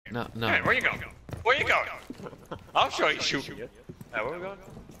No, no. Hey, where you going? Where you going? I'll show you shooting you. Hey, where we going?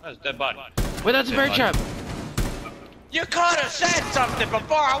 That's a dead body. Wait, that's a bear trap! You could have said something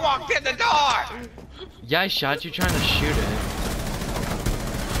before I walked in the door! Yeah, I shot you trying to shoot it.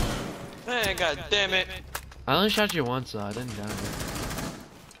 Man, god damn it. I only shot you once though, I didn't die.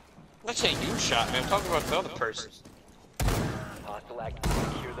 Let's say you shot me, I'm talking about the other person. Hostile active,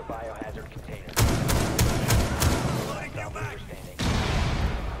 secure the biohazard container. Last operator standing.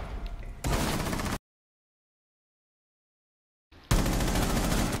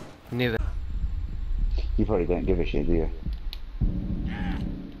 Neither. You probably don't give a shit, do you?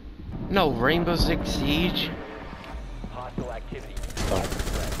 No, Rainbow Six Siege? Hostile activity.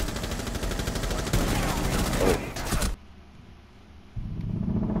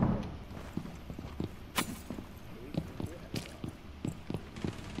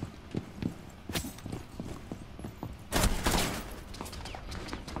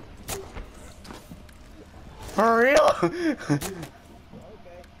 For real?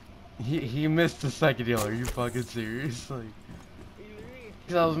 He missed the second yell. Are you fucking serious? Like,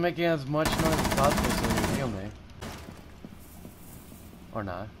 cause I was making as much noise as possible so you heal me. Or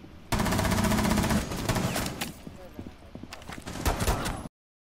not.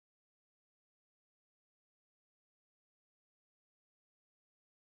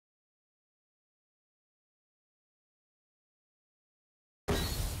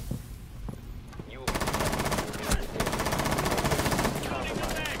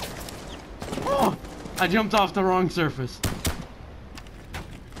 Oh! I jumped off the wrong surface.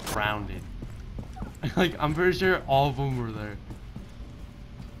 Rounded. Like, I'm pretty sure all of them were there.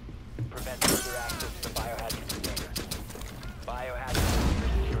 Prevent further access to the biohazard container. Biohazard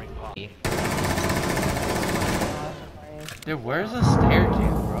securing pod. Dude, where's the staircase,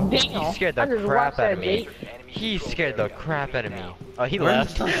 bro? He scared the crap out of me. He scared the crap out of me. Oh, he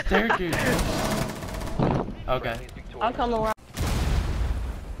Where's left. the staircase? Okay. I'll come around.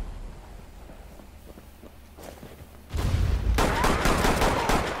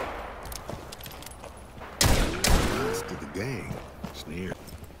 To the gang. Snare.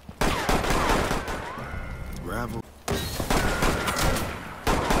 Gravel.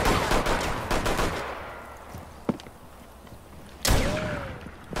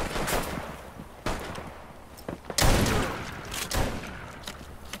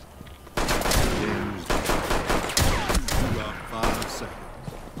 You got 5 seconds.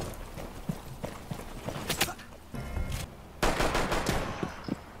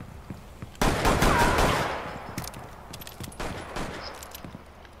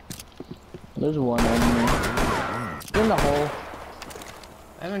 There's one enemy. In the hole.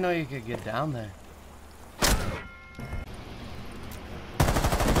 I didn't know you could get down there.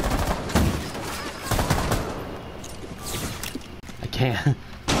 I can't.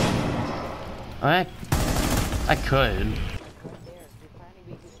 I could.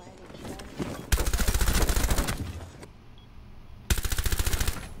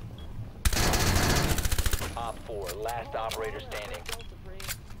 Op 4, last operator standing.